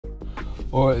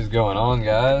What is going on,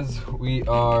 guys? We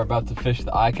are about to fish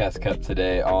the ICAST Cup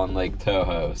today on Lake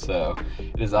Toho. So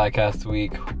it is ICAST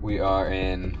week. We are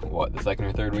in what, the second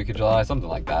or third week of July, something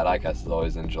like that. ICAST is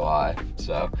always in July.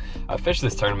 So I fished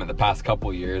this tournament the past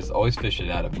couple years, always fished it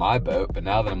out of my boat, but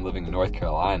now that I'm living in North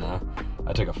Carolina,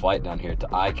 I took a flight down here to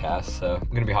ICAST, so I'm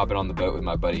gonna be hopping on the boat with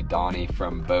my buddy Donnie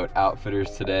from Boat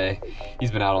Outfitters today. He's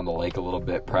been out on the lake a little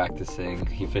bit practicing.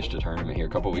 He fished a tournament here a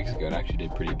couple weeks ago and actually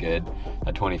did pretty good.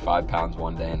 Had 25 pounds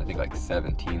one day and I think like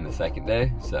 17 the second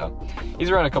day. So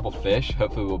he's around a couple fish.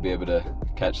 Hopefully we'll be able to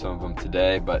catch some of them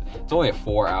today, but it's only a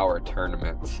 4-hour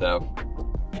tournament. So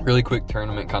really quick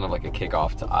tournament, kind of like a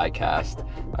kickoff to ICAST,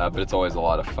 but it's always a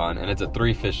lot of fun and it's a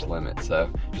 3-fish limit.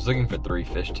 So just looking for 3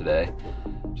 fish today.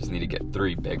 Just need to get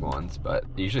 3 big ones, but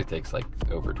it usually takes like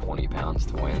over 20 pounds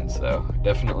to win, so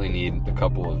definitely need a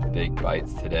couple of big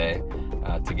bites today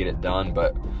to get it done.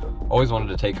 But always wanted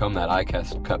to take home that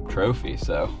ICAST Cup trophy,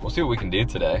 so we'll see what we can do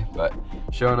today. But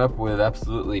showing up with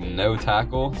absolutely no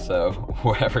tackle, so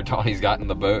whatever Donnie's got in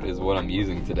the boat is what I'm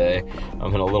using today.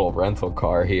 I'm in a little rental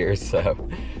car here, so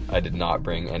I did not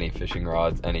bring any fishing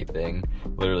rods, anything.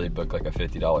 Literally booked like a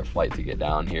 $50 flight to get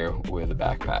down here with a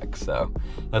backpack. So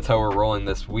that's how we're rolling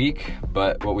this week.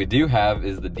 But what we do have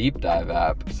is the deep dive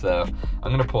app. So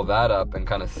I'm gonna pull that up and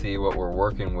kind of see what we're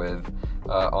working with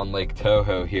on Lake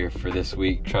Toho here for this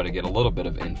week. Try to get a little bit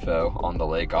of info on the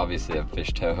lake. Obviously I've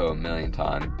fished Toho a million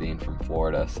times being from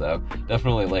Florida, so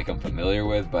definitely a lake I'm familiar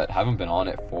with, but haven't been on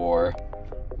it for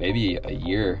maybe a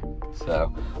year.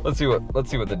 So let's see what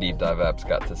the deep dive app's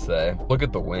got to say. Look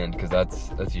at the wind, because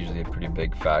that's usually a pretty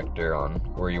big factor on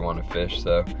where you want to fish.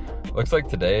 So looks like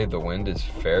today the wind is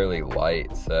fairly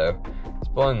light, so it's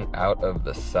blowing out of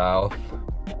the south.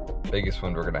 Biggest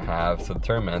wind we're gonna have, so the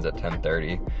tournament ends at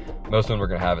 10:30. Most wind we're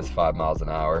gonna have is 5 miles an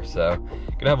hour, so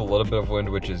gonna have a little bit of wind,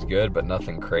 which is good, but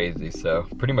nothing crazy. So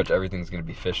pretty much everything's gonna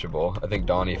be fishable. I think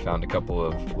Donnie found a couple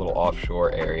of little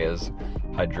offshore areas,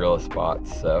 hydrilla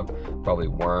spots, so probably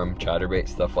worm, chatterbait,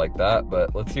 stuff like that.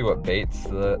 But let's see what baits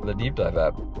the deep dive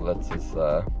app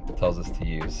tells us to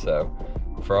use. So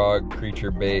frog,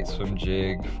 creature bait, swim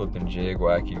jig, flipping jig,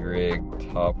 wacky rig,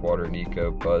 top water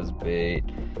Nico, buzz bait,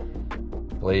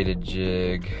 bladed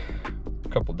jig, a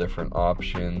couple different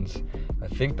options. I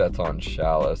think that's on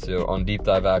shallow. So on deep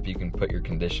dive app you can put your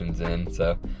conditions in.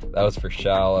 So that was for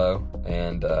shallow,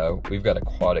 and we've got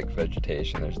aquatic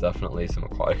vegetation. There's definitely some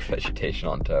aquatic vegetation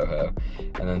on Toho,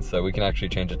 and then so we can actually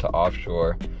change it to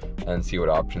offshore and see what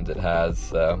options it has.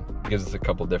 So it gives us a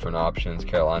couple different options: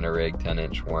 Carolina rig,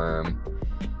 10-inch worm,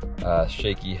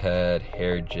 shaky head,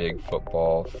 hair jig,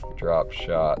 football, drop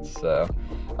shots. So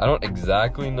I don't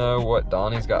exactly know what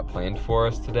Donnie's got planned for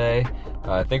us today.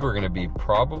 I think we're going to be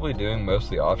probably doing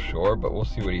mostly offshore, but we'll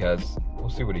see what he has. We'll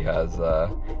see what he has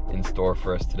in store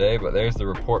for us today. But there's the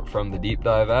report from the deep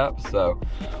dive app. So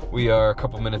we are a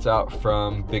couple minutes out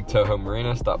from Big Toho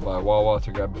Marina. Stopped by Wawa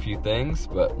to grab a few things,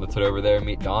 but let's head over there and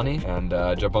meet Donnie and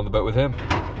jump on the boat with him.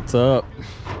 What's up?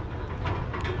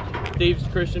 Steve's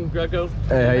Christian, Greico.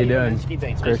 Hey, how you doing?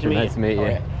 Christian, nice to meet you.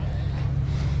 Right.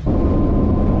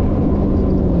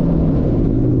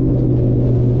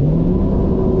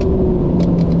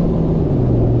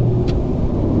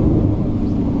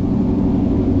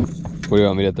 What do you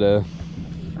want me to throw?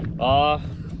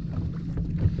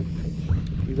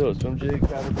 You throw a swim jig,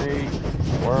 chatterbait,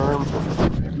 worm.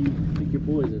 You pick your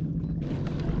poison.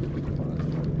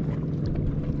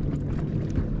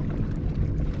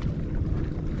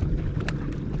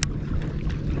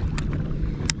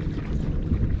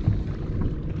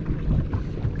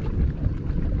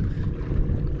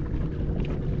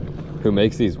 Who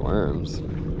makes these worms?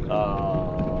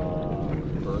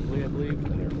 Berkeley, I believe,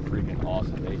 and they're freaking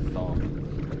awesome. They thump.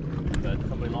 But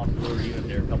somebody lost a lure unit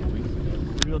there a couple weeks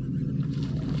ago.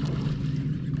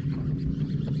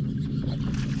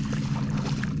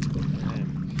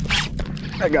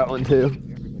 I got one too.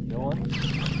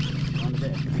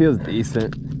 Feels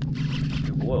decent.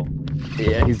 Good boil.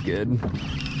 Yeah, he's good.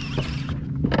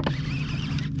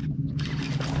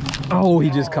 Oh, he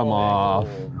just come off.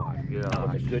 Oh my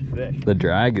god, that's a good fish. The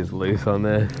drag is loose on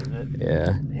this. Yeah.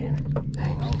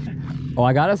 Dang. Oh,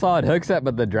 I got a solid hook set,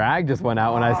 but the drag just went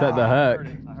out when I set the hook.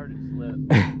 I heard it slip.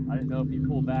 I didn't know if you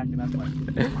pulled back, and that's like.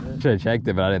 Should have checked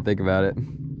it, but I didn't think about it. It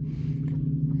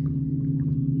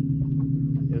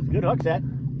was a good hook set.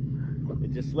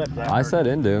 It just slipped. I set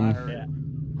into him.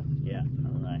 Yeah.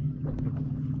 Alright.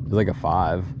 It was like a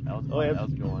 5. That was fun. That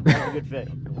was going. That was a good fish.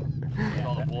 I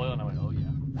saw the boil, and I went, oh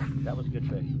yeah. That was a good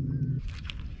fish.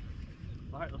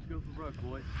 All right, let's go for broke,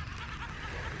 boys.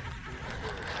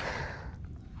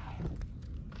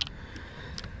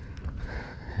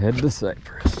 Head to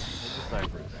Cypress. Head to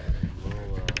Cypress.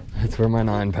 That's where my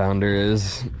 9-pounder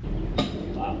is.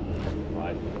 Wow.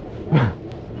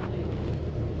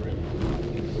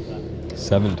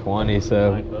 720,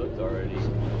 so 9 boats already.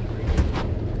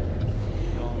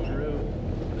 Going through.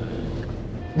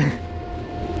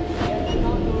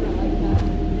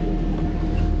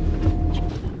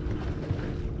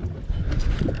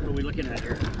 What are we looking at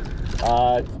here?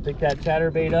 Pick that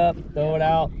chatterbait up, throw it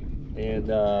out, and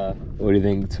what do you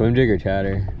think? Swim jig or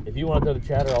chatter? if you want to throw the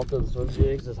chatter, I'll throw the swim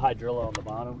jigs. There's hydrilla on the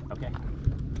bottom. Okay.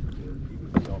 You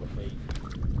can see all the bait.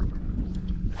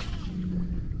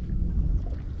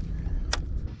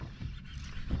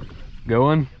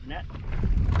 Going? Net.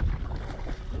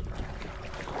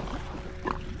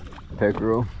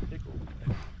 Pickerel.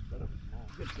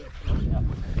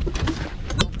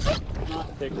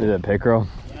 Is it pickerel?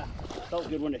 Yeah. Felt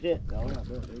good when it hit. Oh yeah,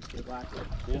 they blacked it.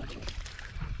 Yeah.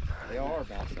 They are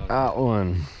about size. Got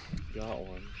one. Got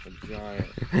one. A giant.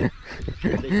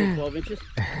 They say 12 inches?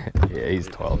 Yeah, he's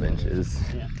 12 inches.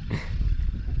 Yeah.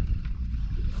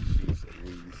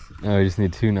 Oh, we just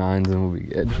need 2 9s and we'll be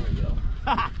good. There we go.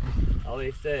 All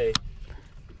they say,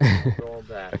 throw them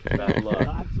back. Bad luck.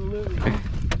 Absolutely.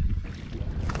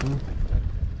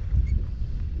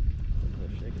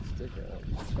 Shake and stick out.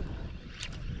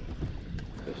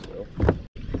 Fish though.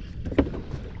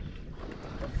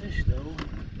 A fish though.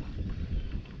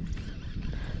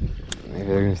 Maybe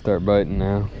they're gonna start biting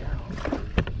now.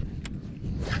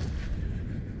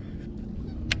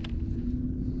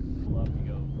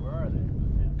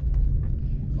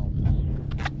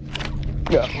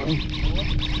 Got one.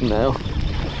 No.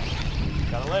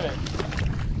 Got a limit.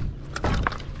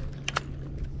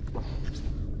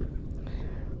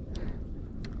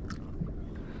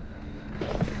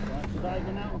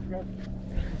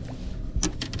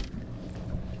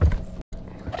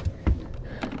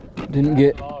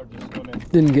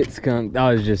 Didn't get skunked.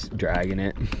 I was just dragging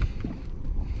it.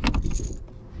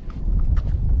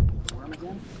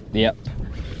 Yep.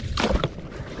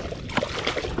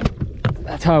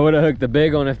 That's how I would have hooked the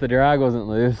big one if the drag wasn't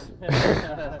loose.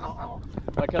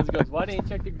 My cousin goes, why didn't you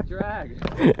check the drag?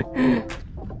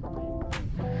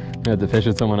 You have to fish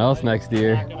with someone else next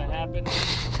year. It's not gonna happen.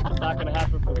 It's not gonna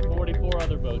happen for 44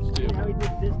 other boats too.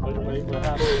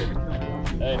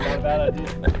 Hey, not a bad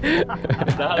idea.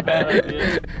 Not a bad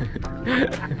idea.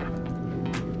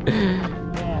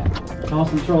 Toss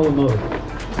some trolling mode.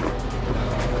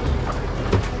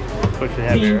 Push it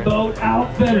heavier. Steamboat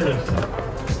Outfitters.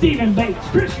 Stephen Bates,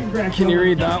 Christian Greico. Can you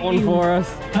read that one for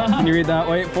us? Can you read that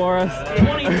weight for us?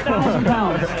 20,000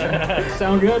 pounds.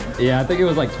 Sound good? Yeah, I think it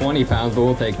was like 20 pounds, but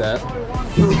we'll take that.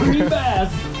 3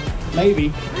 bass.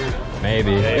 Maybe.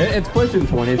 Maybe. It's pushing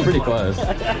 20. It's pretty close.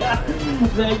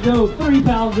 They go 3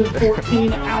 pounds and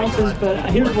 14 ounces,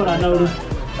 but here's what I noticed.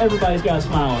 Everybody's got a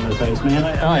smile on their face, man.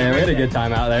 Oh yeah, we had a good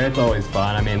time out there. It's always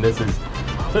fun. I mean, this is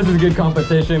good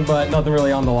competition, but nothing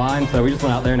really on the line, so we just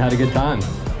went out there and had a good time.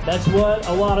 That's what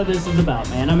a lot of this is about,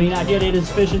 man. I mean, I get it,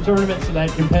 it's fishing tournament, so that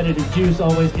competitive juice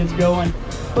always gets going.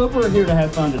 But we're here to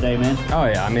have fun today, man. Oh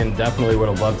yeah, I mean, definitely would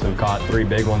have loved to have caught 3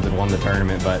 big ones and won the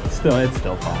tournament, but still, it's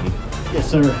still fun. Yes,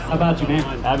 sir. How about you, man?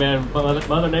 I mean,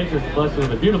 Mother Nature's blessed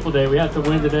with a beautiful day. We had some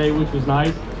wind today, which was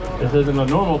nice. This isn't a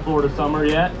normal Florida summer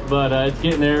yet, but it's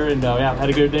getting there, and yeah, had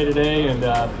a good day today, and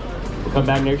we'll come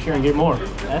back next year and get more.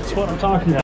 That's what I'm talking about.